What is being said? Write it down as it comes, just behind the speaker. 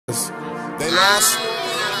They lost.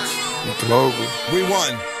 Global. We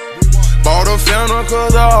won. Bought a fountain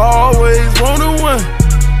cause I always wanted one.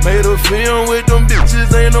 Made a film with them bitches,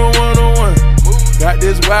 ain't no one-on-one. Got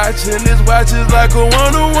this watch and this watch is like a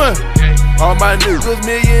one-on-one. All my niggas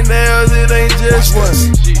millionaires, it ain't just one.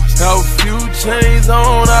 Have a few chains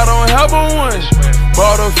on, I don't have a one.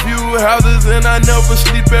 Bought a few houses and I never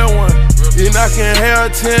sleep at one. And I can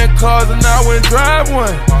have 10 cars and I wouldn't drive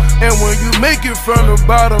one. And when you make it from the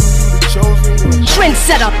bottom, you the chosen one.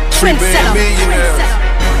 Trendsetter, trendsetter, trendsetter.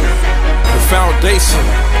 The foundation,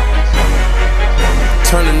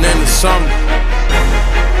 turning into something.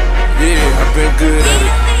 Yeah, I've been good at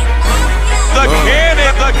it. The cannon.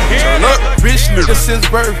 Rich nigga since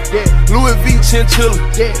birth, Louis V chinchilla.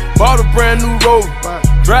 Bought a brand new Rover,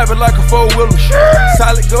 drive it like a four-wheeler.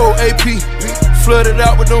 Solid gold AP, flooded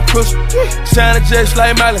out with them crystals. Shining just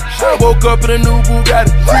like Miley. Woke up in a new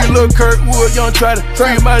Bugatti. Free Lil Kirkwood, young Trotter.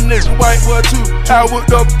 Free my nigga, white boy too. I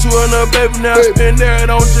whipped up to another baby, now I spin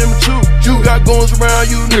there on Jimmy Choo. You got goons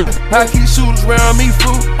around you nigga, I keep shooters around me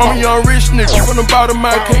fool. I'm a young rich nigga, from the bottom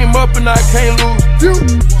I came up and I can't lose.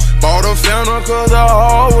 Bought a fountain cause I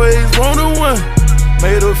always wanted one.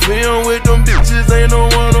 Made a film with them bitches, ain't no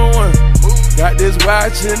one-on-one. Got this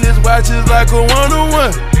watch and this watch is like a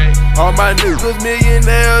one-on-one. All my niggas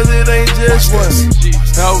millionaires, it ain't just one.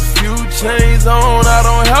 Have a few chains on, I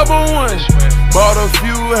don't have a one. Bought a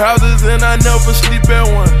few houses and I never sleep at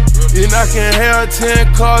one. And I can have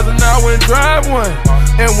 10 cars and I wouldn't drive one.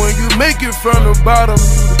 And when you make it from the bottom,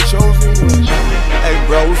 you the chosen one. Hey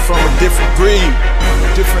bro, we from a different breed,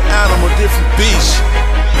 different animal, different beast.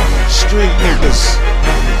 Street niggas.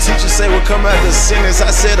 Teacher say we'll come out the sentence,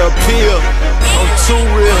 I said appeal. I'm too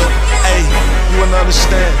real. Hey, you wouldn't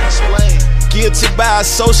understand. Explain. Guilty by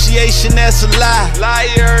association, that's a lie.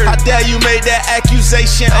 Liar. How dare you make that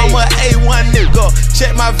accusation? I'm a A1 nigga,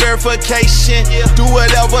 check my verification. Do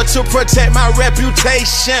whatever to protect my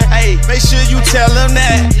reputation. Hey, make sure you tell them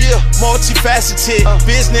that. Multifaceted,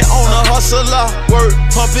 business owner, hustler. Work,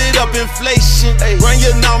 pump it up, inflation. Run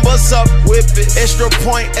your numbers up, whip it. Extra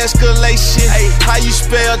point, escalation. How you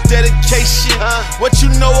spell dedication? What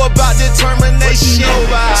you know about determination?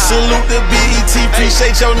 Salute the BET,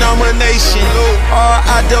 appreciate your nomination.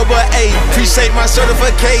 R-I-double-A, appreciate my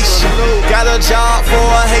certification. Got a job for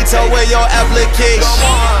a hater, where your application.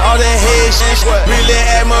 All the head shit, really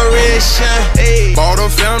admiration. Bought a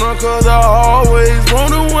fountain cause I always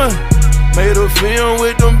wanted one. Made a film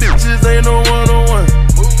with them bitches, ain't no one-on-one.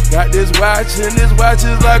 Got this watch and this watch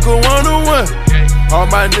is like a one-on-one. All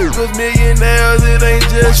my niggas millionaires, it ain't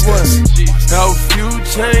just one. Have a few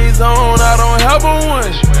chains on, I don't have a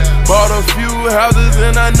one. Bought a few houses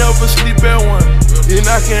and I never sleep at one. And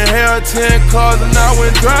I can have 10 cars and I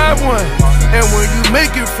wouldn't drive one. And when you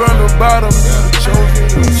make it from the bottom, you the chosen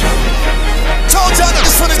one. Told y'all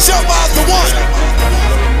niggas from the jump I was the one.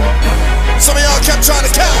 Some of y'all kept trying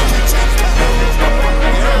to count.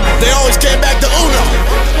 They always came back to Uno.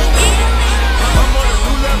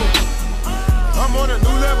 I'm on a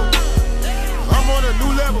new level. I'm on a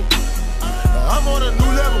new level. I'm on a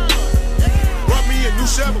new level. Brought me a new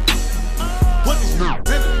shovel. Put these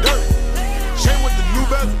niggas in the dirt. Chain with the new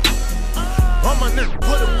bezel. All my niggas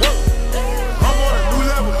put it work. I'm on a new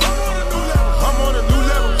level. I'm on a new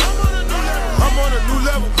level. I'm on a new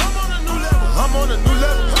level. I'm on a new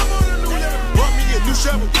level. Brought me a new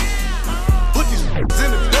shovel. Put these niggas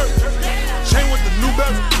in the dirt. Chain with the new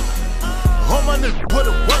bezel. All my niggas put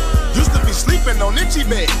it work. Used to be sleeping on itchy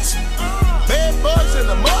beds. Bed bugs in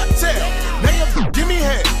the motel. Now give me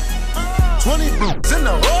head. 20 boots in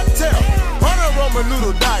the hotel. On a Roman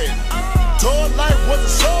noodle diet. Told life wasn't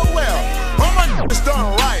so well. All my niggas starting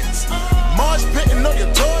riots. Marsh pitting on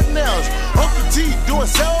your toenails. Uncle T doing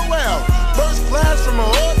so well. First class from a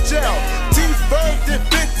hotel. T-Ferg did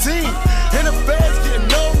 15. And the feds getting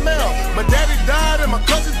no mail. My daddy died and my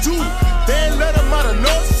cousin too. They ain't let him out of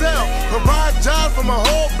no cell. Provide jobs for my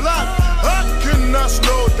whole block. I could not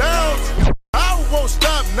slow down. I won't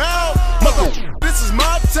stop now. Mother, this is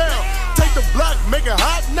my town. Take the block, make it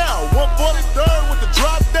hot now. 143rd with the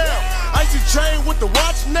drop down. Icy chain with the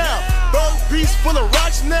watch now. Bird piece full of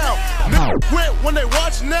rocks now. Niggas quit when they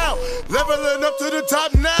watch now. Leveling up to the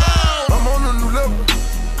top now. I'm on a new level.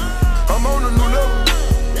 I'm on a new level.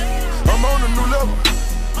 I'm on a new level.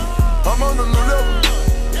 I'm on a new level.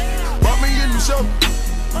 Bought me a new shovel.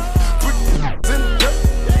 Put in the dirt.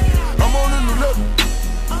 I'm on a new level.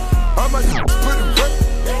 All my niggas put it work.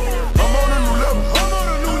 I'm on a new level. I'm on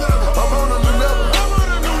a new level. I'm on a new level.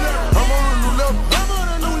 I'm on a new level. I'm on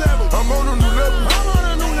a new level. I'm on a new level. I'm on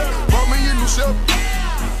a new level. Bought me a new shovel.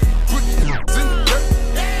 Put in the dirt.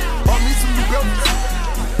 Bought me some new belts.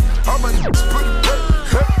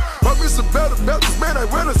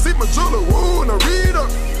 Chula, woo, Narita.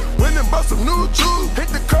 Went and bought some new jewels. Hit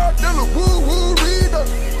the car dealer, woo, woo, Rita.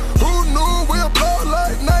 Who knew we'll blow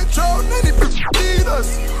like nitro? Nanny beat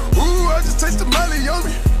us. Ooh, I just tasted Molly on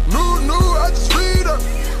me. New, I just read up.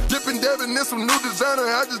 Dippin' dabbing in some new designer.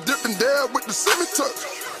 I just dip and dab with the semi-tuck.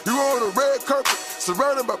 You on a red carpet,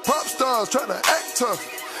 surrounded by pop stars, trying to act tough.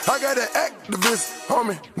 I got an activist,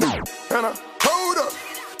 homie, and I hold up.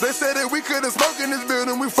 They said that we couldn't smoke in this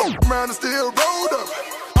building, we fuck around and still rolled up.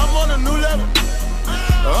 I'm on a new level.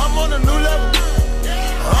 I'm on a new level.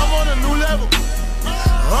 I'm on a new level.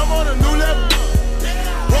 I'm on a new level.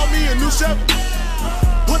 Brought me a new Chevy.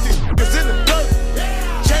 Put these niggas in the dirt.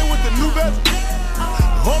 Chain with the new bezel.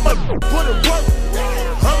 Hold my put it work.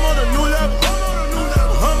 I'm on a new level.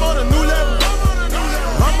 I'm on a new level.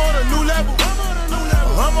 I'm on a new level.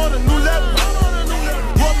 I'm on a new level.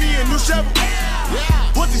 Brought me a new Chevy.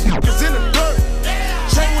 Put these niggas in the dirt.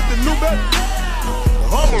 Chain with the new bezel.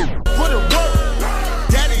 Hold my put it work.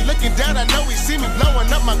 Daddy looking down, I know he see me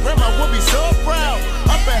blowing up. My grandma would be so proud.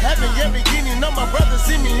 Up in heaven, yeah, beginning. Know my brother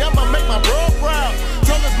see me, I'ma make my bro proud.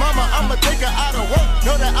 Told his mama I'ma take her out of work.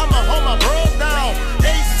 Know that I'ma hold my bros down.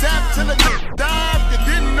 ASAP till the nigga die. If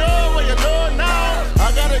you didn't know, well you know now.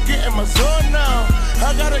 I gotta get in my zone now.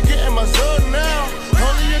 I gotta get in my zone now.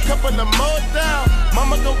 Only a couple of more down.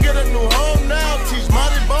 Mama go get a new home now. Teach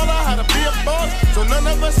Marty Baller how to be a boss, so none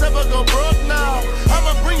of us ever go broke now.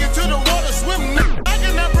 I'ma bring you to the water, swim now. I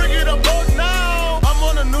cannot bring you to boat now. I'm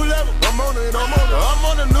on a new level. I'm on it, I'm on it. I'm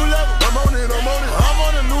on a new level. I'm on it, I'm on it. I'm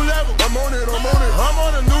on a new level. I'm on it, I'm on it. I'm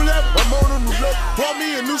on a new level. I'm on a new level. Bought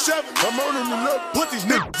me a new Chevy. I'm on a new level. Put these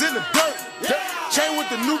niggas in the dirt. Chain with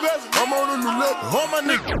the new bezel. I'm on a new level. All my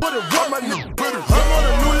niggas put it work. I'm on a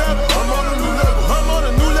new level. I'm on a new level. I'm on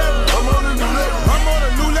a new level. I'm on a new level. I'm on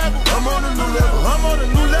a new level. I'm on a new level. I'm on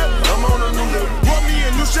a new level. I'm on a new level. Bought me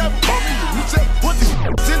a new Chevy. Bought me a new Chevy. Put these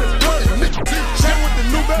niggas in the dirt. Chain with the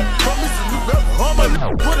new bezel. Bought me some new bezel. All my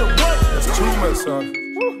niggas put it work. That's too much sauce.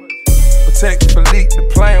 Protect Philippe, the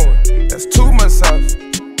plain one. That's too much sauce.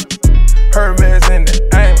 Hermes in the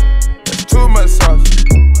aim. That's too much sauce.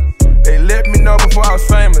 They let me know before I was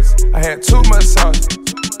famous. I had too much sauce.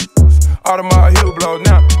 Audemars heel blow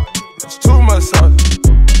now. That's too much sauce.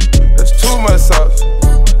 That's too much sauce.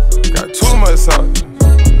 Got too much sauce.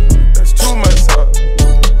 That's too much sauce.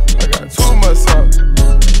 I got too much sauce.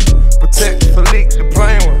 Protect Philippe, the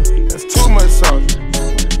plain one. That's too much sauce.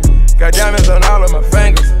 Got diamonds on all of my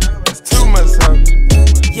fingers. That's too much sauce.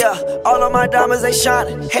 Yeah, all of my diamonds they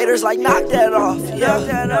shining. Haters like knock that off.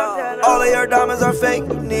 Yeah, all of your diamonds are fake.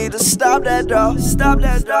 You need to stop that dog. Stop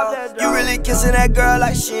that dog. You really kissing that girl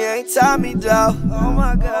like she ain't Tommy dog. Oh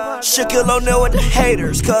my God. Shaquille O'Neal with the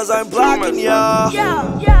haters, cause I'm blocking y'all.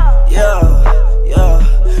 Yeah,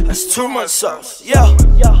 that's too much sauce. Yeah,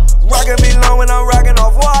 rockin' me long when I'm rockin'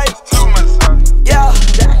 off white. Too much sauce. Yeah,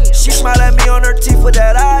 she smile at me on her teeth with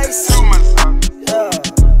that ice. Too much sauce. Yeah.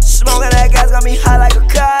 Smoking that gas got me high like a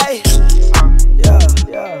kite.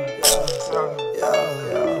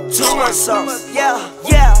 Too much sauce. Yeah.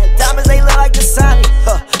 Diamonds they look like the Dasani,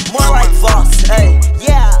 more like Voss. Hey,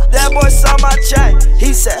 yeah. That boy saw my chain.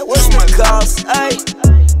 He said, "What's the cost?" Hey,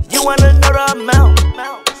 you wanna know the amount?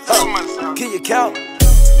 Can you count?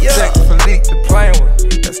 Yeah. Check Philippe, the plain one.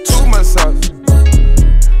 That's too much sauce.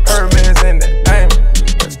 Hermes in the aim.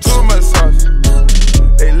 That's too much sauce.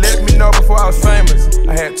 They let me know before I was famous.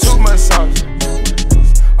 I had too much sauce.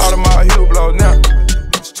 Audemars heel blow now.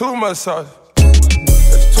 That's too much sauce.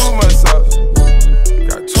 That's too much sauce.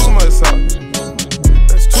 Got too much sauce.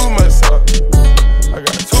 That's too much sauce. I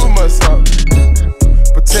got too much sauce.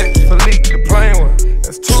 Protect Philippe, the plain one.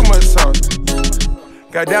 That's too much sauce.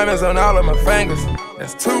 Got diamonds on all of my fingers.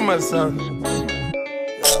 That's too much sauce.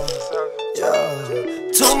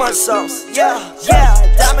 Too much sauce. Yeah.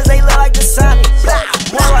 Diamonds they look like the Dasani,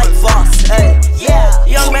 more like Voss. Hey, yeah.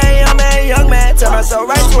 Young man, turn myself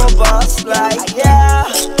right to a boss. Like, yeah.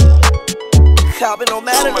 Copping no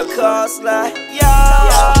matter the cost. Like, yeah.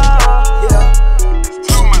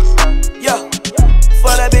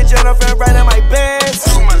 For that bitch and her friend right in my Benz.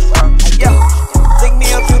 Yeah. Think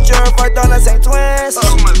me a future if I thought I ain't twins.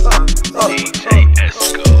 DJ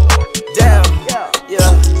Esco. Damn. Yeah.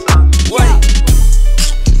 Wait.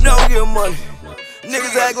 No get money.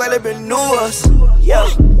 Niggas act like they been new us. Yeah.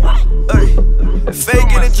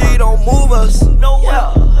 Fake energy don't move us. No.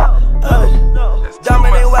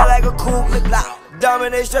 Dominate well like a cool.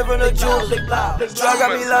 Dominate straight from the jewel. Drug got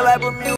me low like Bermuda.